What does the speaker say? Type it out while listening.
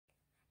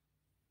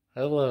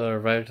Hello,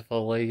 everybody. To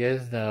let you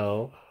guys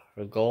know,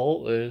 the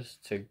goal is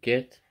to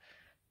get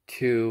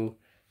to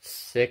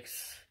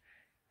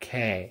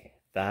 6K.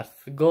 That's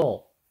the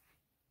goal.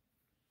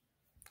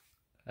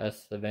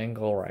 That's the main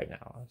goal right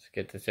now. Let's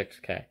get to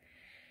 6K.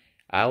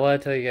 I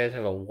want to tell you guys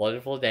have a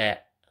wonderful day,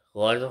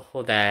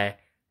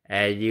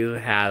 and you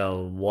have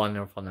a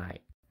wonderful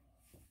night.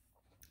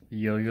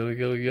 Yo, yo,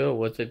 yo, yo.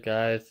 What's up,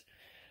 guys?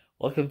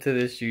 Welcome to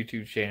this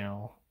YouTube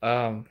channel.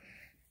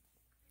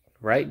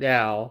 Right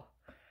now,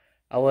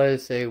 I want to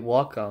say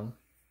welcome.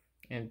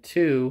 And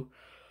two,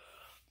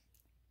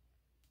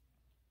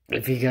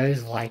 if you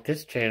guys like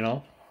this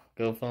channel,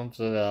 go thumbs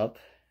it up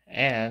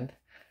and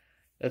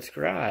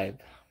subscribe.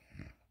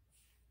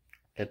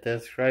 Hit the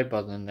subscribe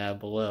button down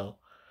below.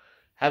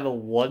 Have a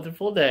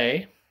wonderful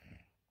day,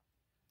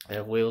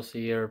 and we'll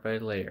see everybody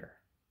later.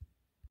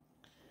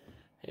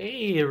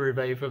 Hey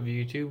everybody from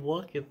YouTube,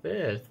 look at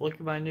this. Look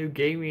at my new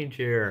gaming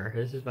chair.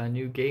 This is my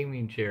new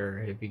gaming chair.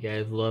 If you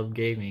guys love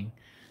gaming,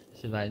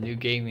 this is my new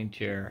gaming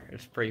chair.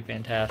 It's pretty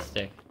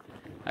fantastic.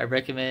 I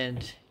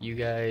recommend you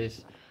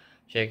guys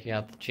checking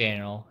out the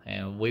channel,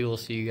 and we will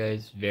see you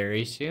guys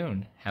very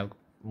soon. Have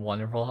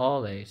wonderful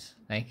holidays.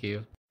 Thank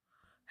you.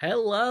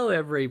 Hello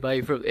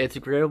everybody from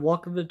Instagram.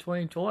 Welcome to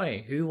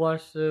 2020. Who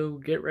wants to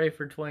get ready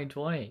for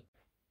 2020?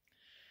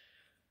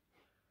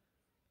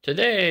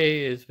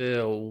 Today has been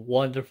a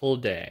wonderful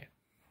day.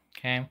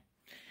 Okay?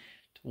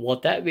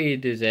 What that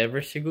means is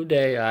every single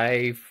day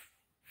I've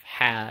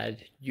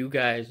had, you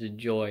guys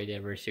enjoyed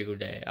every single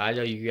day. I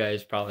know you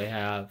guys probably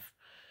have.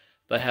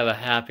 But have a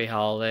happy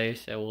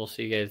holidays, and we'll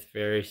see you guys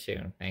very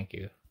soon. Thank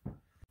you.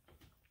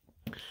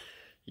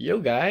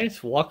 Yo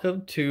guys,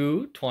 welcome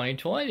to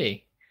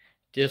 2020.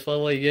 Just to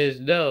let you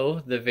guys know,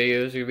 the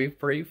videos are going to be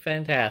pretty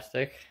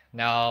fantastic.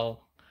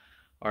 Now,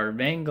 our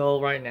main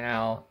goal right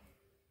now,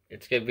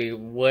 it's going to be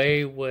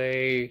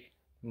way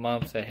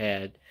months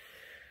ahead,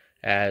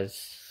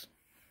 as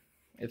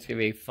it's going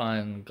to be a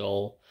fun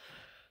goal.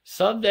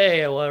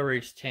 Someday I want to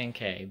reach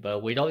 10K,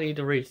 but we don't need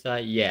to reach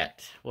that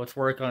yet. Let's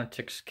work on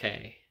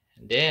 6K.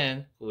 And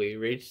then we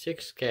reach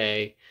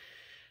 6K,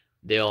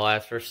 they'll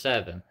ask for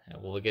 7,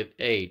 and we'll get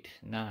 8,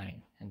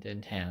 9, and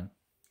then 10.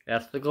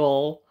 That's the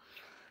goal.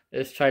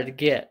 Let's try to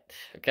get,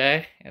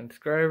 okay? And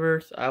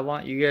subscribers, I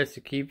want you guys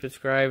to keep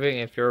subscribing.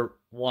 If you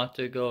want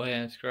to go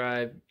ahead and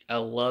subscribe, I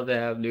love to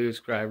have new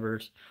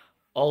subscribers.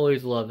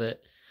 Always love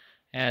it.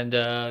 And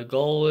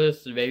goal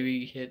is to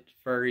maybe hit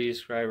 30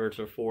 subscribers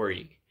or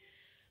 40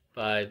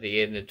 by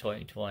the end of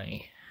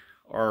 2020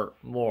 or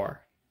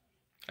more.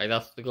 Like,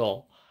 that's the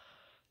goal.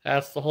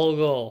 That's the whole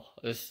goal,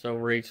 is to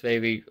reach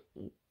maybe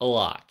a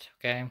lot,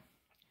 okay?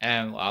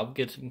 And I'll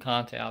get some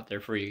content out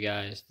there for you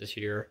guys this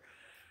year.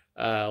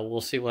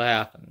 We'll see what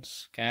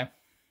happens, okay?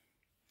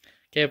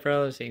 Can't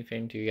promise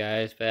anything to you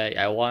guys, but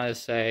I want to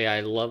say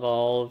I love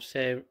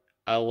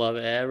I love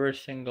every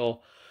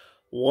single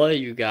one of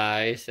you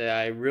guys. And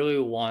I really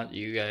want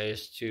you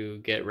guys to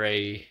get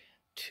ready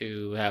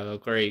to have a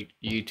great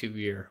YouTube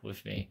year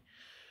with me.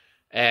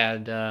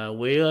 And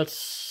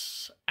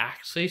let's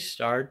actually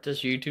start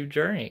this YouTube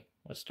journey.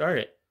 Let's start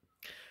it.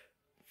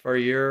 For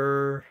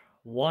year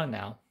 1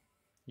 now.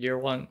 Year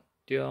 1,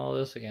 doing all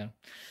this again.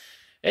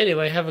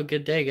 Anyway, have a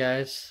good day,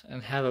 guys,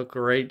 and have a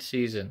great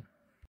season.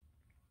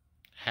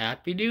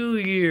 Happy New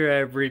Year,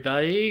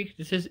 everybody.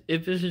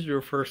 If this is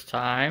your first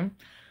time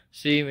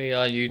seeing me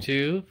on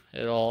YouTube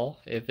at all,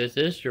 if this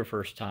is your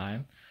first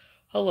time,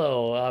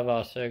 hello, I'm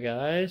Asa,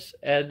 guys.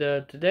 And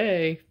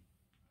today,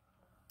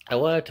 I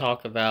want to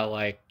talk about,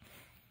 like,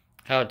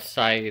 how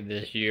excited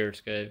this year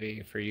is going to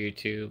be for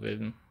YouTube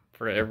and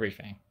for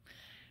everything.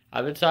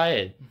 I'm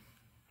excited.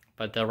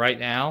 But right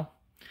now,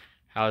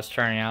 how it's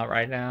turning out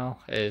right now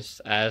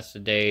is, as the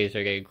days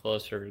are getting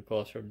closer and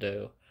closer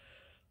to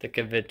the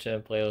convention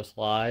of Playlist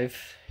Live,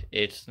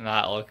 it's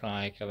not looking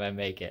like I'm going to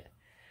make it.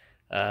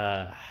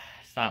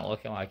 It's not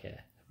looking like it.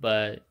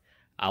 But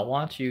I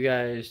want you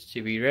guys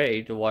to be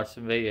ready to watch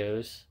some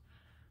videos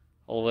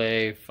all the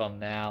way from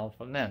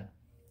then.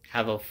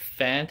 Have a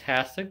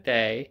fantastic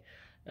day,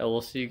 and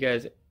we'll see you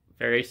guys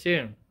very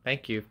soon.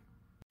 Thank you.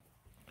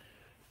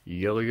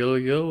 Yo, yo,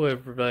 yo,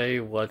 everybody.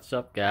 What's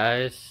up,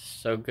 guys?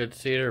 So good to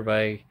see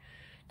everybody.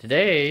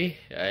 Today,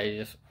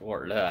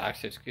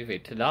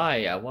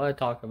 tonight, I want to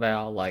talk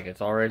about, like,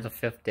 it's already the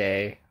 5th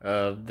day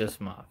of this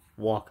month.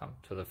 Welcome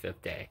to the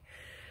 5th day.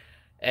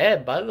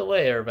 And, by the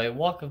way, everybody,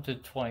 welcome to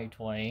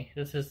 2020.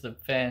 This is the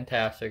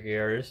fantastic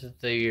year. This is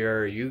the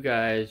year you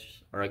guys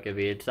are going to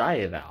be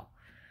excited about.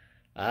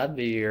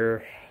 The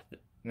year.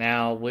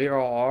 Now, we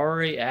are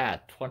already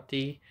at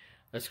 20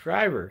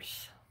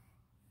 subscribers.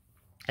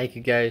 Thank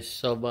you guys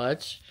so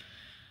much.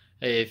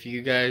 If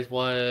you guys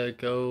want to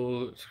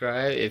go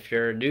subscribe, if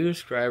you're a new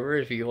subscriber,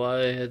 if you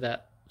want to hit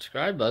that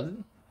subscribe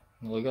button,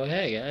 we'll go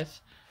ahead,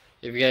 guys.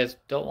 If you guys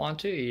don't want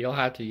to, you don't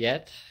have to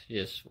yet.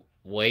 Just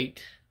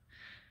wait.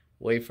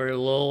 Wait for a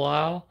little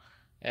while,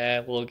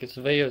 and we'll get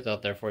some videos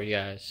out there for you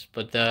guys.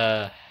 But,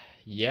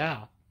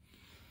 yeah.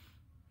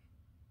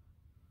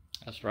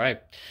 That's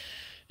right.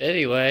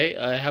 Anyway,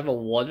 have a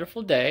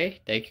wonderful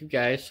day. Thank you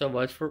guys so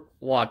much for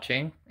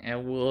watching,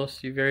 and we'll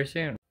see you very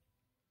soon.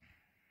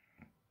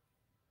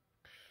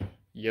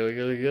 Yo,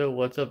 yo, yo,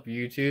 what's up,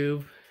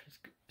 YouTube? It's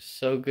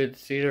so good to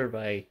see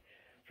everybody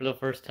for the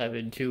first time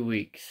in 2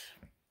 weeks.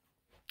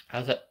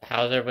 How's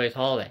everybody's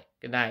holiday?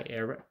 Good night,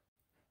 everybody.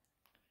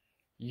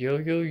 Yo,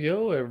 yo,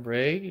 yo,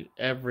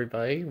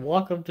 everybody.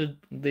 Welcome to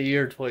the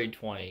year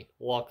 2020.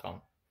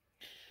 Welcome.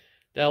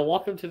 Now,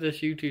 welcome to this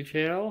YouTube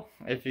channel.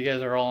 If you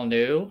guys are all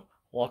new,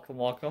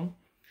 welcome.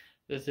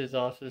 This is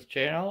Austin's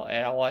channel,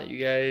 and I want you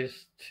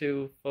guys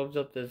to thumbs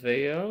up this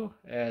video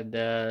and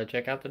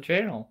check out the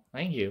channel.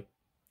 Thank you.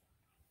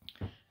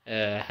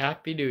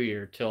 Happy New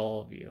Year to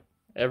all of you.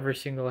 Every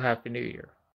single Happy New Year.